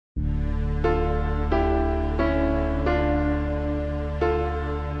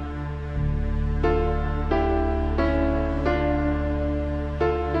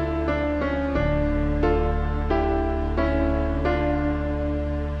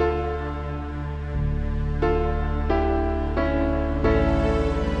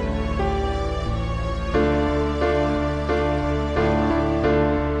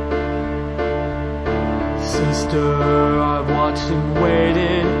waiting,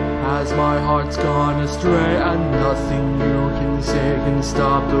 waiting, as my heart's gone astray, and nothing you can say can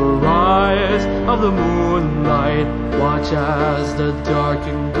stop the rise of the moonlight. Watch as the dark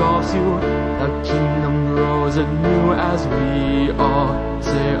engulfs you, the kingdom grows anew as we all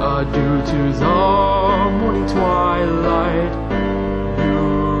say adieu to the morning twilight.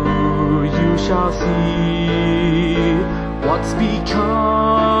 You shall see what's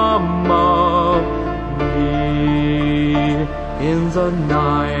become of me. In the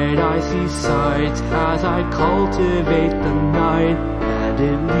night I see sights as I cultivate the night, and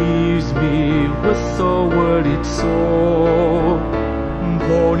it leaves me with a worried soul.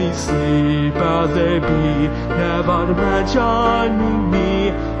 Ponies sleep as they be, never mentioning me,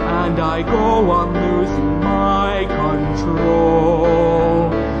 and I go on losing my control.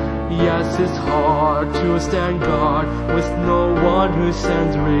 Yes, it's hard to stand guard with no one who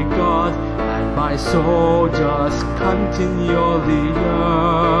sends regard, and my soul just continually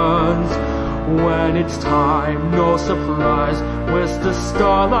yearns. When it's time, no surprise, with the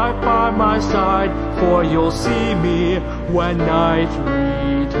starlight by my side, for you'll see me when night returns.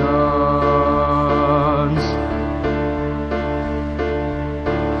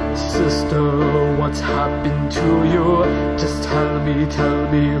 Sister, what's happened to you? Just tell me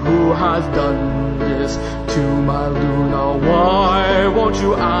who has done this to my Luna? Why won't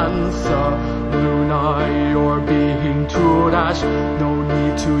you answer? Luna, you're being too rash. No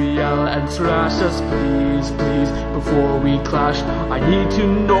need to yell and thrash us, please, please, before we clash. I need to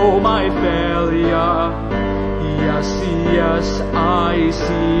know my failure. Yes, yes, I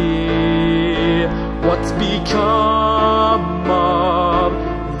see what's become of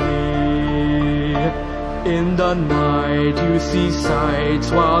thee. In the night you see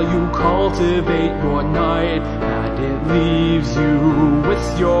sights while you cultivate your night, and it leaves you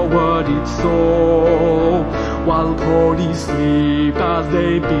with your worried soul. While ponies sleep as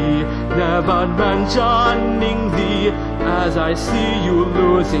they be, never mentioning thee, as I see you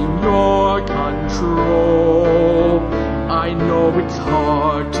losing your control. I know it's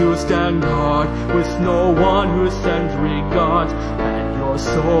hard to stand guard with no one who sends regard, and your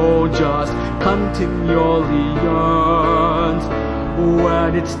soul just continually yearns.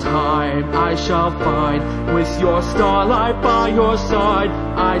 When it's time, I shall find, with your starlight by your side,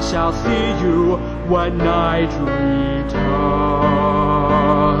 I shall see you when night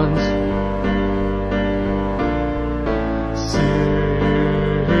returns.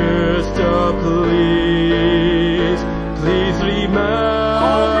 Sister, please, please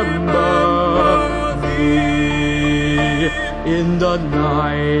remember me. In the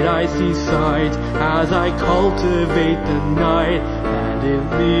night I see sights as I cultivate the night, and it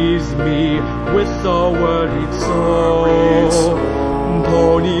leaves me with a worried soul.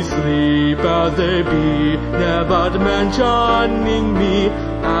 Ponies sleep as they be, never mentioning me,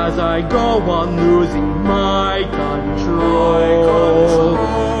 as I go on losing my control.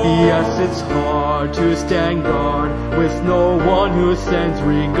 Yes, it's hard to stand guard with no one who sends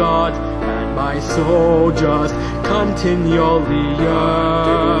regard, and my soul just continually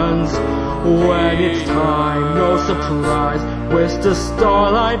yearns. When it's time, no surprise, with the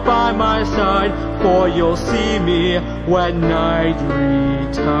starlight by my side, for you'll see me when night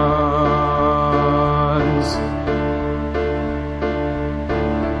returns.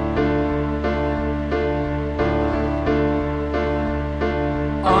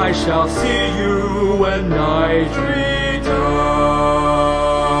 I shall see you when night returns.